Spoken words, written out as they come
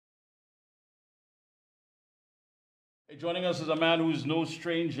Joining us is a man who's no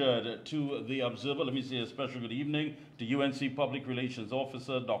stranger to the Observer. Let me say a special good evening to UNC Public Relations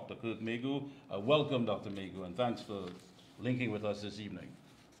Officer, Dr. Kirk Meighoo. Welcome, Dr. Meighoo, and thanks for linking with us this evening.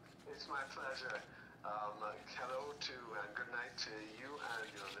 It's my pleasure. Hello to and good night to you and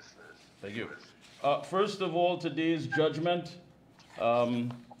your listeners. Thank you. First of all, today's judgment,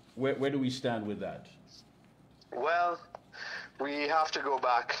 where do we stand with that? Well, we have to go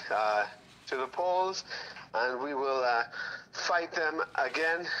back to the polls, and we will fight them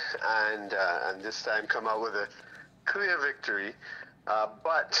again, and this time come out with a clear victory.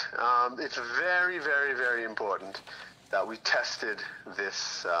 But it's very, very, very important that we tested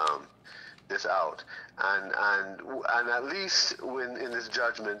this this out, and at least in this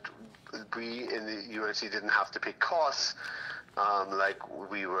judgment, we in the UNC didn't have to pay costs like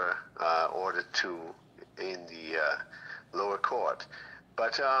we were ordered to in the lower court.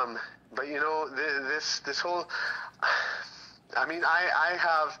 But you know, this whole, I mean, I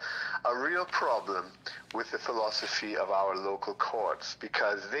have a real problem with the philosophy of our local courts,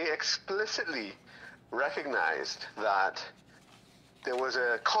 because they explicitly recognized that there was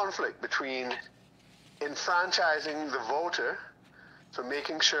a conflict between enfranchising the voter, so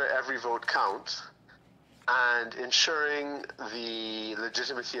making sure every vote counts, and ensuring the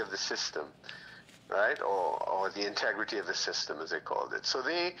legitimacy of the system, right, or the integrity of the system, as they called it. So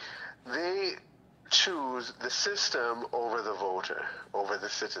they choose the system over the voter, over the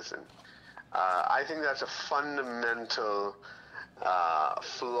citizen. I think that's a fundamental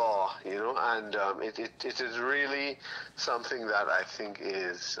flaw, you know, and it is really something that I think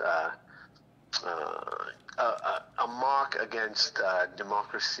is a mark against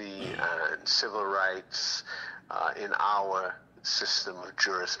democracy and civil rights in our system of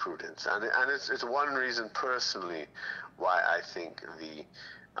jurisprudence. And it's one reason personally why I think the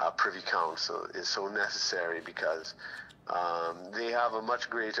Privy Council is so necessary, because they have a much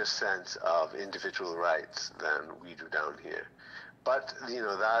greater sense of individual rights than we do down here. But, you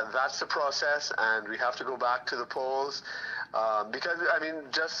know, that's the process, and we have to go back to the polls. Because, I mean,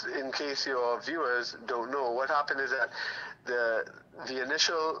 just in case your viewers don't know, what happened is that the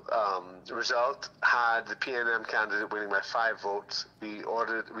initial result had the PNM candidate winning by 5 votes. We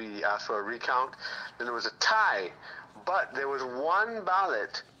asked for a recount. Then there was a tie, but there was one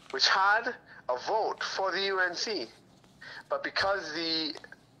ballot which had a vote for the UNC. But because the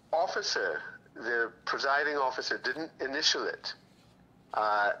presiding officer, didn't initial it,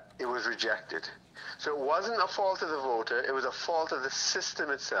 it was rejected. So it wasn't a fault of the voter, it was a fault of the system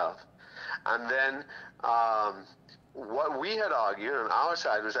itself. And then what we had argued on our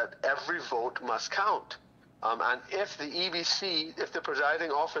side was that every vote must count. And if the EBC, if the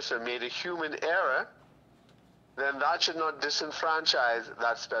presiding officer made a human error, then that should not disenfranchise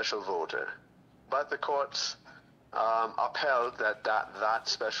that special voter. But the courts upheld that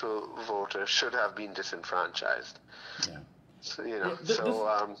special voter should have been disenfranchised. Yeah. So, you know,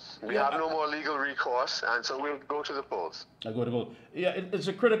 we have no more legal recourse, and so we'll go to the polls. I go to vote. Yeah, it's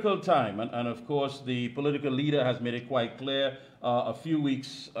a critical time, and of course the political leader has made it quite clear a few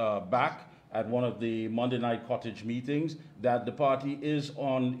weeks back at one of the Monday night cottage meetings that the party is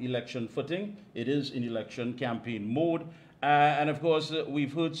on election footing. It is in election campaign mode. And of course,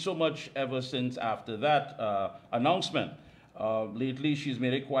 we've heard so much ever since after that announcement. Lately, she's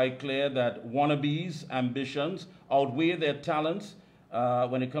made it quite clear that wannabes' ambitions outweigh their talents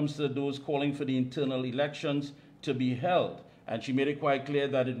when it comes to those calling for the internal elections to be held. And she made it quite clear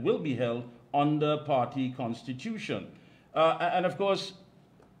that it will be held under party constitution. And of course,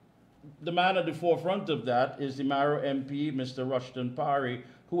 the man at the forefront of that is the Marrow MP, Mr. Rushton Parry,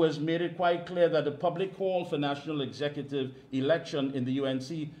 who has made it quite clear that the public call for national executive election in the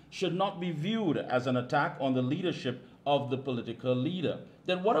UNC should not be viewed as an attack on the leadership of the political leader.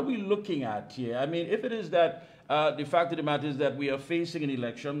 Then what are we looking at here? I mean, if it is that the fact of the matter is that we are facing an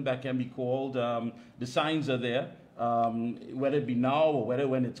election that can be called, the signs are there, whether it be now or whether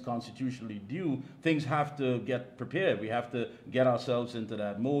when it's constitutionally due, things have to get prepared. We have to get ourselves into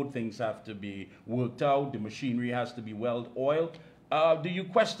that mode. Things have to be worked out. The machinery has to be well-oiled. Do you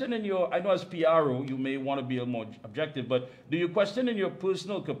question in your, I know as PRO you may want to be a more objective, but do you question in your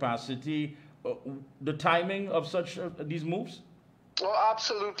personal capacity the timing of such these moves? Oh,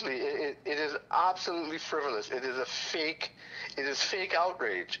 absolutely. It is absolutely frivolous. It is fake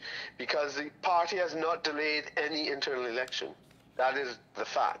outrage, because the party has not delayed any internal election. That is the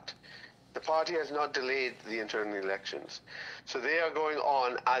fact. The party has not delayed the internal elections. So they are going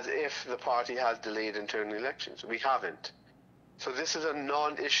on as if the party has delayed internal elections. We haven't. So this is a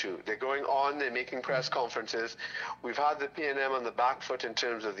non-issue. They're going on, they're making press conferences. We've had the PNM on the back foot in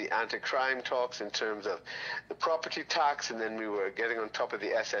terms of the anti-crime talks, in terms of the property tax, and then we were getting on top of the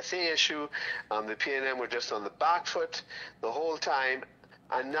SSA issue. The PNM were just on the back foot the whole time,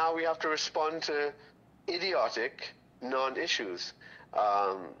 and now we have to respond to idiotic non-issues.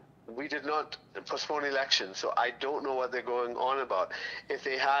 We did not postpone elections, so I don't know what they're going on about. If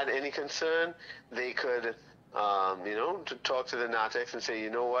they had any concern, they could, to talk to the NATEX and say, you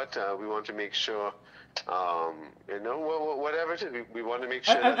know what, we want to make sure, whatever it is, we want to make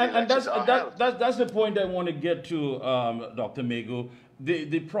sure that the elections are held. That's the point I want to get to, Dr. Meighoo,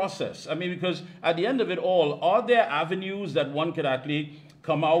 the process. I mean, because at the end of it all, are there avenues that one could actually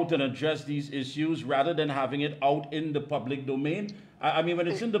come out and address these issues rather than having it out in the public domain? I mean, when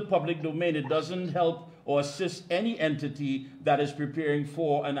it's in the public domain, it doesn't help or assist any entity that is preparing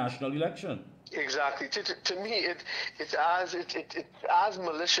for a national election. Exactly. To me, it's as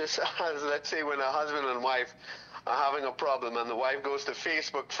malicious as, let's say, when a husband and wife are having a problem and the wife goes to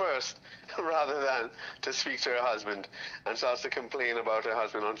Facebook first rather than to speak to her husband and starts to complain about her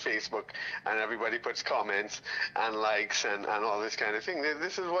husband on Facebook, and everybody puts comments and likes and all this kind of thing.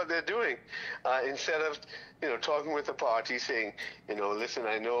 This is what they're doing. Instead of talking with the party, saying, listen,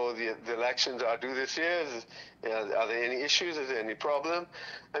 I know the elections are due this year. Are there any issues? Is there any problem?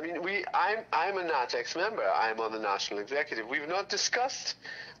 I mean, I'm a NATEX member. I'm on the national executive. We've not discussed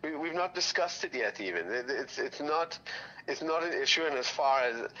it yet. Even it's not an issue. And as far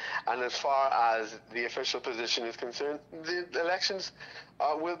as the official position is concerned, the elections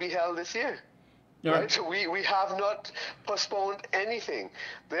will be held this year. Right? So we have not postponed anything.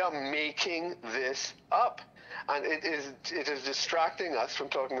 They are making this up. And it is distracting us from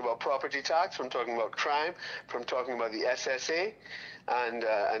talking about property tax, from talking about crime, from talking about the SSA, and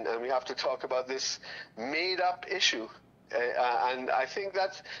we have to talk about this made-up issue. And I think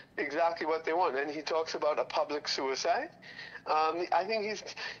that's exactly what they want. And he talks about a public suicide. I think he's,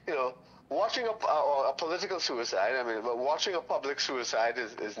 watching a political suicide. I mean, but watching a public suicide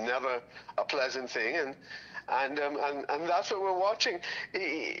is never a pleasant thing, and that's what we're watching.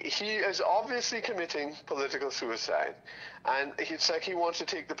 He is obviously committing political suicide, and it's like he wants to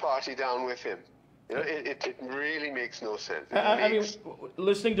take the party down with him. It really makes no sense. I mean,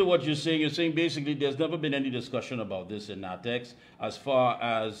 listening to what you're saying basically there's never been any discussion about this in NATEX as far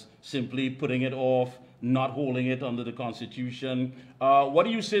as simply putting it off, not holding it under the Constitution. What do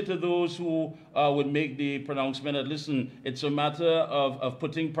you say to those who would make the pronouncement that, listen, it's a matter of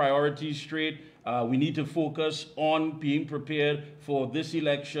putting priorities straight. We need to focus on being prepared for this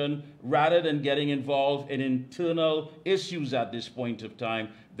election rather than getting involved in internal issues at this point of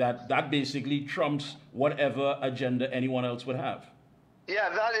time that basically trumps whatever agenda anyone else would have. Yeah,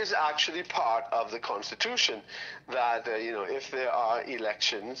 that is actually part of the Constitution, that, if there are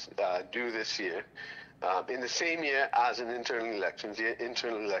elections due this year, in the same year as an internal elections, the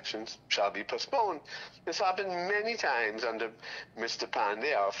internal elections shall be postponed. This happened many times under Mr.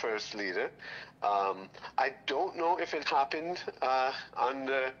 Pandey, our first leader. I don't know if it happened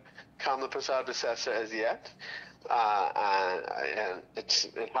under Kamla Prasad-Bissessar as yet. And it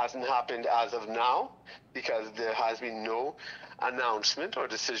hasn't happened as of now because there has been no announcement or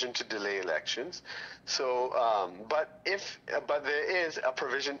decision to delay elections. So, but there is a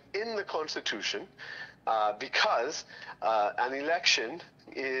provision in the Constitution because an election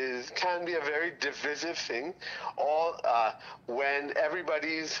can be a very divisive thing, when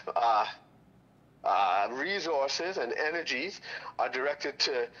everybody's resources and energies are directed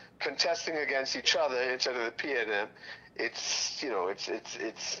to contesting against each other instead of the PNM. It's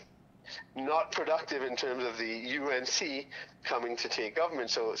not productive in terms of the UNC coming to take government.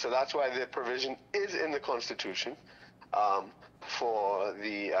 So that's why the provision is in the Constitution for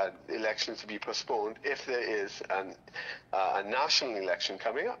the elections to be postponed if there is a national election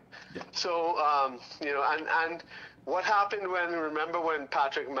coming up. Yeah. So and what happened remember when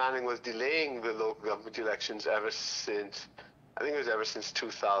Patrick Manning was delaying the local government elections ever since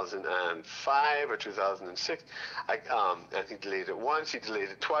 2005 or 2006. I think he delayed it once, he delayed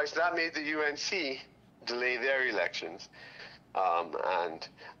it twice. That made the UNC delay their elections, and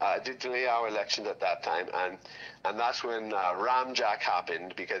did delay our elections at that time. And that's when Ramjack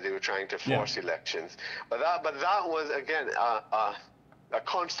happened, because they were trying to force elections. But that was, again, a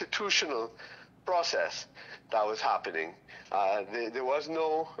constitutional process that was happening. There was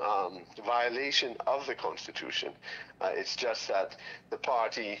no violation of the Constitution. It's just that the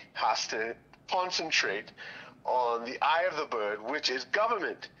party has to concentrate on the eye of the bird, which is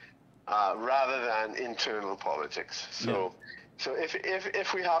government, rather than internal politics. So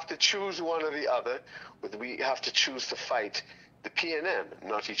if we have to choose one or the other, we have to choose to fight the PNM,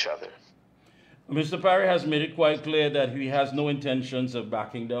 not each other. Mr. Parry has made it quite clear that he has no intentions of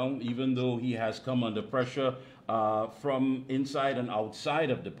backing down, even though he has come under pressure from inside and outside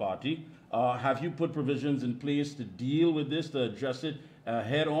of the party. Have you put provisions in place to deal with this, to address it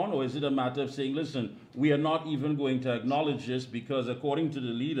head on, or is it a matter of saying, listen, we are not even going to acknowledge this because according to the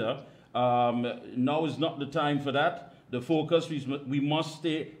leader, now is not the time for that. The focus, we must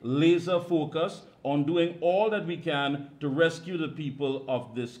stay laser focused on doing all that we can to rescue the people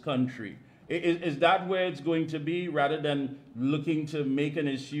of this country. Is that where it's going to be, rather than looking to make an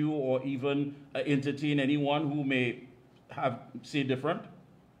issue or even entertain anyone who may say different?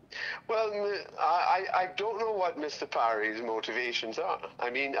 Well, I don't know what Mr. Parry's motivations are. I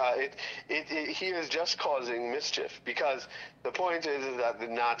mean, he is just causing mischief, because the point is that the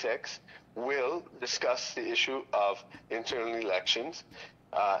NATEX will discuss the issue of internal elections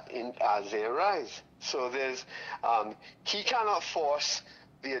as they arise. So there's he cannot force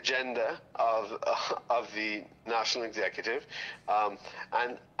the agenda of the national executive,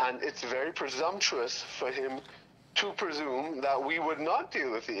 and it's very presumptuous for him to presume that we would not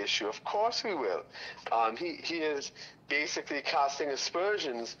deal with the issue. Of course we will. He is basically casting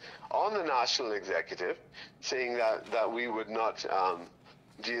aspersions on the national executive, saying that we would not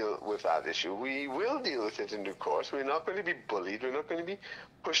deal with that issue. We will deal with it in due course. We're not going to be bullied. We're not going to be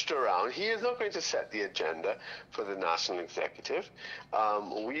pushed around. He is not going to set the agenda for the national executive.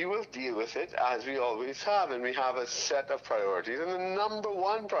 We will deal with it as we always have, and we have a set of priorities. And the number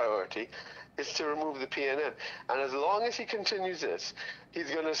one priority is to remove the PNM. And as long as he continues this,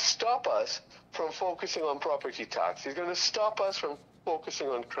 he's going to stop us from focusing on property tax. He's going to stop us from focusing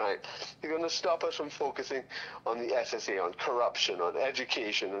on crime. He's going to stop us from focusing on the SSA, on corruption, on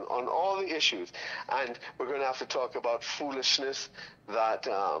education, and on all the issues. And we're going to have to talk about foolishness that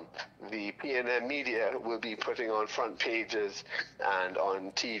the PNM media will be putting on front pages and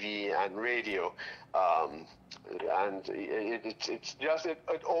on TV and radio. And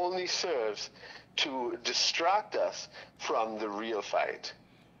it only serves to distract us from the real fight.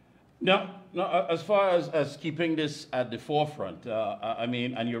 No, as far as keeping this at the forefront, I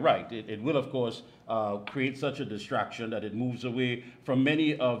mean, and you're right, it will, of course, create such a distraction that it moves away from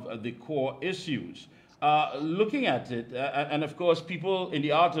many of the core issues. Looking at it, and of course, people in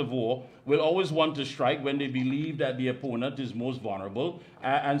the art of war will always want to strike when they believe that the opponent is most vulnerable.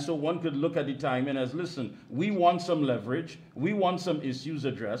 And so one could look at the timing as, listen, we want some leverage, we want some issues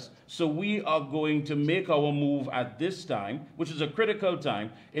addressed, so we are going to make our move at this time, which is a critical time,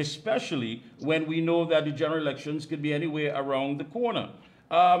 especially when we know that the general elections could be anywhere around the corner.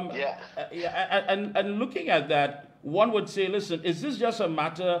 And looking at that, one would say, listen, is this just a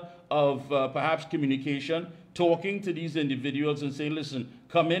matter of perhaps communication, talking to these individuals and saying, listen,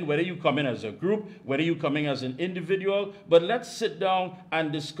 come in, whether you come in as a group, whether you come in as an individual, but let's sit down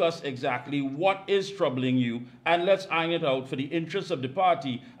and discuss exactly what is troubling you, and let's iron it out for the interests of the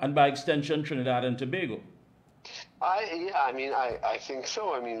party and by extension Trinidad and Tobago? I think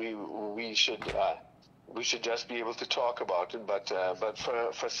so. I mean, we should just be able to talk about it, but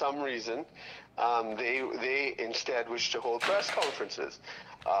for some reason, they instead wish to hold press conferences.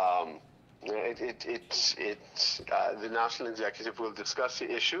 The national executive will discuss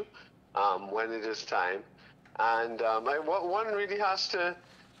the issue when it is time, and one really has to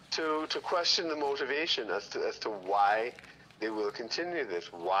question the motivation as to why they will continue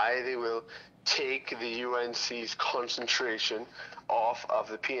this, why they will take the UNC's concentration off of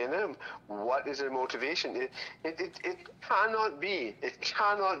the PNM. What is their motivation? It cannot be. It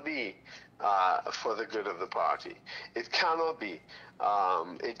cannot be for the good of the party. It cannot be.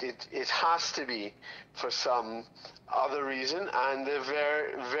 It has to be for some other reason, and there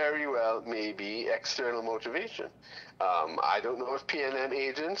very well may be external motivation. I don't know if PNM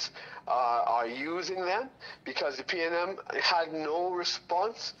agents are using them, because the PNM had no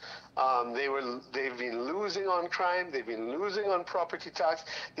response. They've been losing on crime. They've been losing on property tax.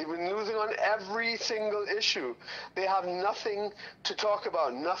 They've been losing on every single issue. They have nothing to talk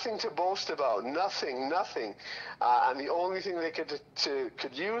about, nothing to boast about, nothing. And the only thing they could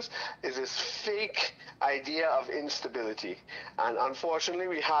use is this fake idea of instability. And unfortunately,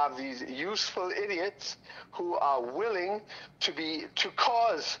 we have these useful idiots who are willing to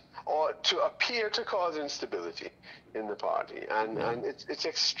cause or to appear to cause instability in the party, and it's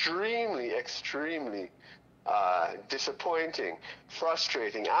extremely disappointing,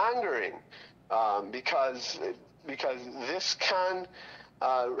 frustrating, angering, because this can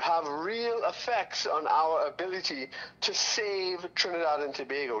have real effects on our ability to save Trinidad and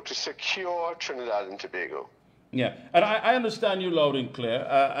Tobago, to secure Trinidad and Tobago. Yeah, and I understand you loud and clear,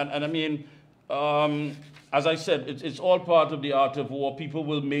 and I mean, as I said, it's all part of the art of war. People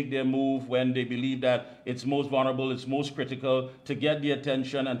will make their move when they believe that it's most vulnerable, it's most critical to get the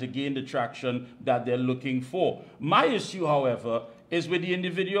attention and to gain the traction that they're looking for. My issue, however, is with the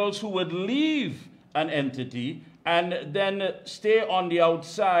individuals who would leave an entity and then stay on the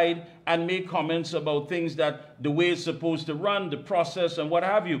outside and make comments about things that the way it's supposed to run, the process and what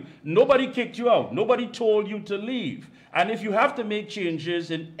have you. Nobody kicked you out. Nobody told you to leave. And if you have to make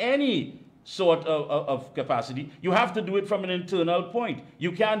changes in any sort of capacity, you have to do it from an internal point.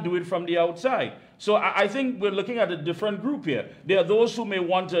 You can't do it from the outside. So I think we're looking at a different group here. There are those who may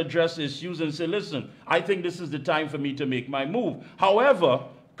want to address issues and say, listen, I think this is the time for me to make my move. However,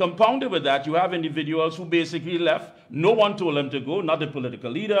 compounded with that, you have individuals who basically left. No one told them to go, not the political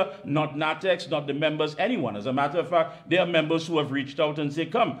leader, not NATEX, not the members, anyone. As a matter of fact, there are members who have reached out and say,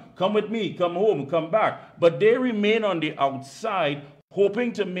 come with me, come home, come back. But they remain on the outside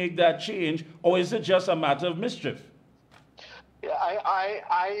hoping to make that change, or is it just a matter of mischief? Yeah,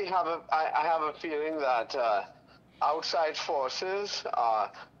 I have a feeling that outside forces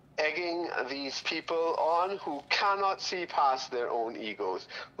are egging these people on who cannot see past their own egos,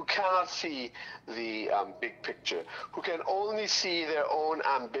 who cannot see the big picture, who can only see their own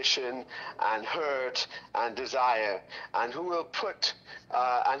ambition and hurt and desire, and who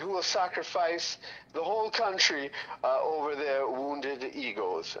will sacrifice the whole country over their wounded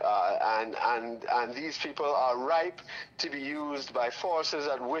egos. And these people are ripe to be used by forces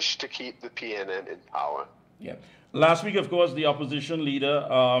that wish to keep the PNN in power. Yeah. Last week, of course, the opposition leader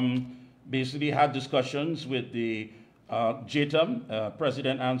basically had discussions with the JTAM,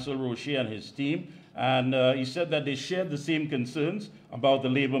 President Ansel Roche and his team, and he said that they shared the same concerns about the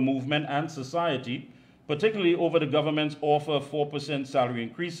labor movement and society, particularly over the government's offer of 4% salary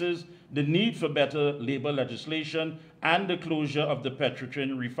increases, the need for better labor legislation, and the closure of the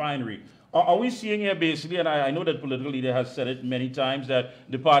Petrotrin refinery. Are we seeing here basically, and I know that political leader has said it many times, that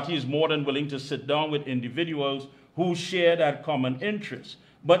the party is more than willing to sit down with individuals who share that common interest.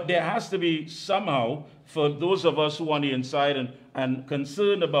 But there has to be somehow, for those of us who are on the inside and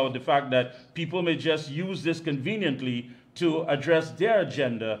concerned about the fact that people may just use this conveniently to address their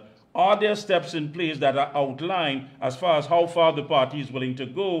agenda, are there steps in place that are outlined as far as how far the party is willing to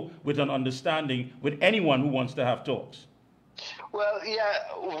go with an understanding with anyone who wants to have talks? Well, yeah,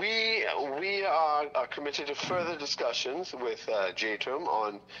 we are committed to further discussions with JTAM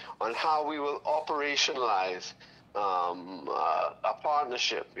on how we will operationalize a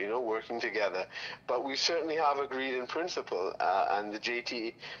partnership, working together. But we certainly have agreed in principle, and the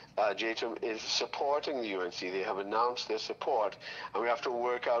JTAM is supporting the UNC. They have announced their support, and we have to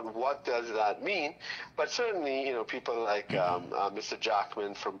work out what does that mean. But certainly, people like Mr.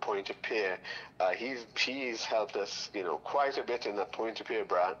 Jackman from Pointe-a-Pierre, he's helped us, quite a bit in the Pointe-a-Pierre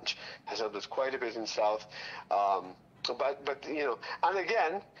branch, has helped us quite a bit in South. But and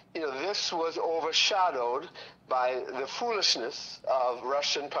again, this was overshadowed by the foolishness of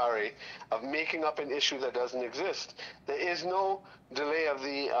Russian Party of making up an issue that doesn't exist. There is no delay of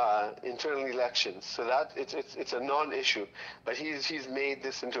the internal elections, so that it's a non-issue. But he's made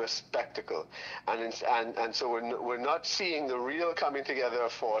this into a spectacle, and so we're not seeing the real coming together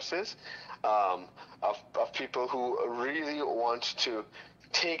of forces of people who really want to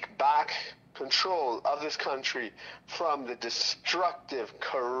take back control of this country from the destructive,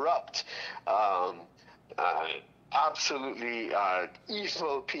 corrupt, absolutely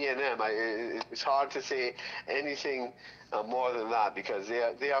evil PNM. It's hard to say anything more than that, because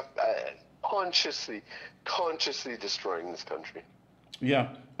they are consciously destroying this country. Yeah,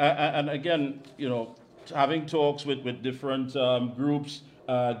 and again, having talks with different groups,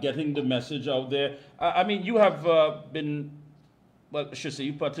 getting the message out there. I mean, you have been, well, I should say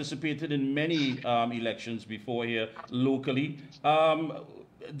you participated in many elections before here locally.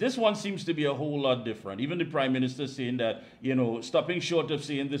 This one seems to be a whole lot different. Even the Prime Minister saying that, stopping short of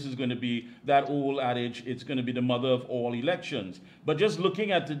saying this is going to be that old adage, it's going to be the mother of all elections. But just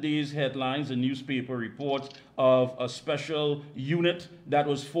looking at today's headlines and newspaper reports of a special unit that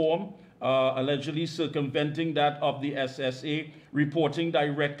was formed, allegedly circumventing that of the SSA, reporting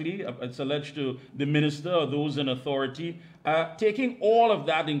directly, it's alleged, to the minister or those in authority. Taking all of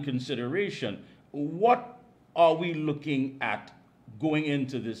that in consideration, what are we looking at going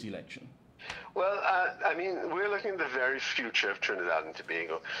into this election? Well, I mean, we're looking at the very future of Trinidad and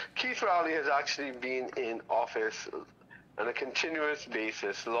Tobago. Keith Rowley has actually been in office on a continuous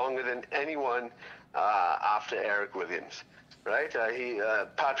basis longer than anyone after Eric Williams, right?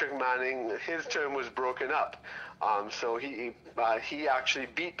 Patrick Manning, his term was broken up. So he actually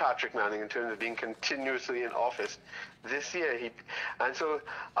beat Patrick Manning in terms of being continuously in office this year. The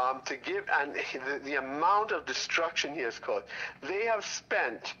amount of destruction he has caused, they have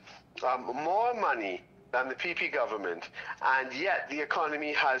spent more money than the PP government, and yet the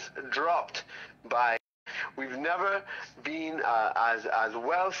economy has dropped by. We've never been as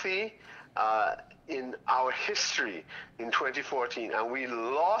wealthy in our history in 2014, and we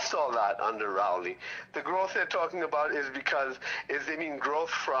lost all that under Rowley. The growth they're talking about they mean growth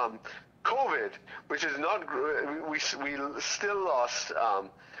from COVID, which is not. We still lost.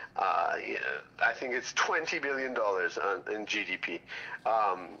 I think it's $20 billion in GDP,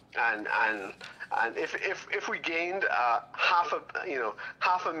 and if we gained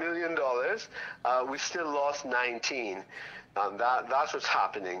 $500,000, we still lost 19. That's what's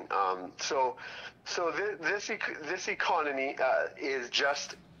happening. This economy is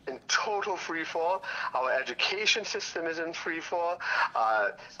just in total free fall. Our education system is in free fall.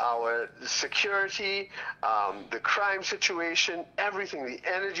 Our security, the crime situation, everything, the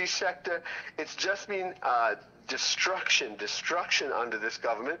energy sector, it's just been destruction under this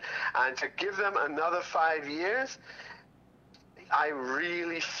government. And to give them another 5 years, I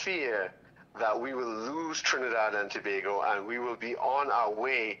really fear that we will lose Trinidad and Tobago, and we will be on our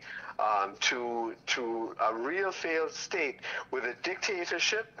way to a real failed state with a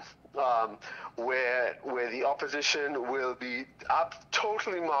dictatorship, where the opposition will be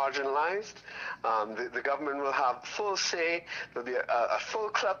totally marginalized. The government will have full say. There'll be a full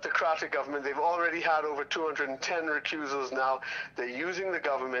kleptocratic government. They've already had over 210 recusals now. They're using the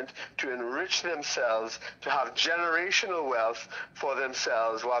government to enrich themselves, to have generational wealth for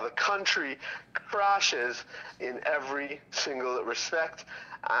themselves, while the country crashes in every single respect.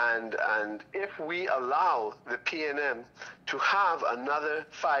 And if we allow the PNM to have another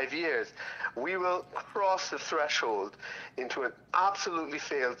 5 years, we will cross the threshold into an absolutely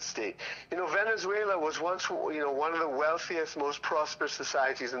failed state. Venezuela was once, one of the wealthiest, most prosperous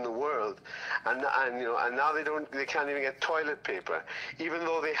societies in the world, and now they can't even get toilet paper, even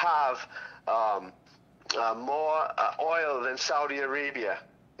though they have more oil than Saudi Arabia.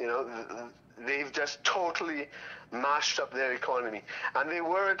 They've just totally mashed up their economy, and they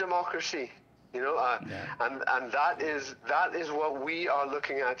were a democracy, and that is what we are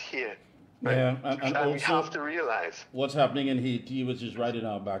looking at here. Right? Yeah, and also we have to realize what's happening in Haiti, which is right in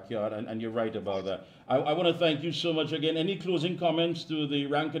our backyard, and you're right about that. I want to thank you so much again. Any closing comments to the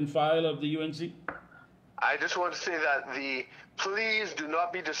rank and file of the UNC? I just want to say that please do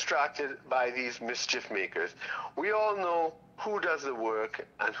not be distracted by these mischief makers. We all know who does the work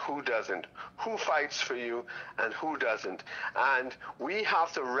and who doesn't, who fights for you and who doesn't. And we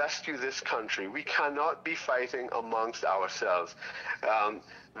have to rescue this country. We cannot be fighting amongst ourselves.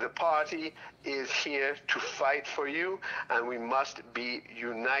 The party is here to fight for you, and we must be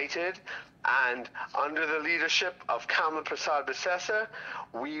united. And under the leadership of Kamal Prasad Bissessa,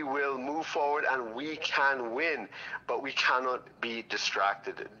 we will move forward and we can win, but we cannot be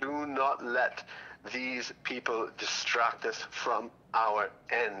distracted. Do not let these people distract us from our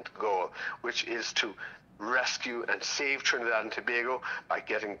end goal, which is to rescue and save Trinidad and Tobago by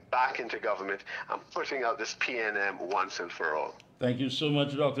getting back into government and putting out this PNM once and for all. Thank you so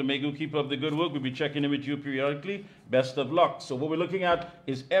much, Dr. Meighoo. Keep up the good work. We'll be checking in with you periodically. Best of luck. So what we're looking at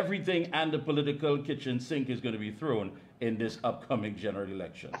is everything and the political kitchen sink is going to be thrown in this upcoming general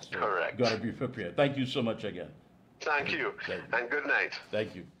election. So correct. Got to be prepared. Thank you so much again. Thank you. And good night.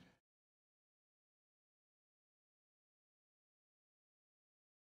 Thank you.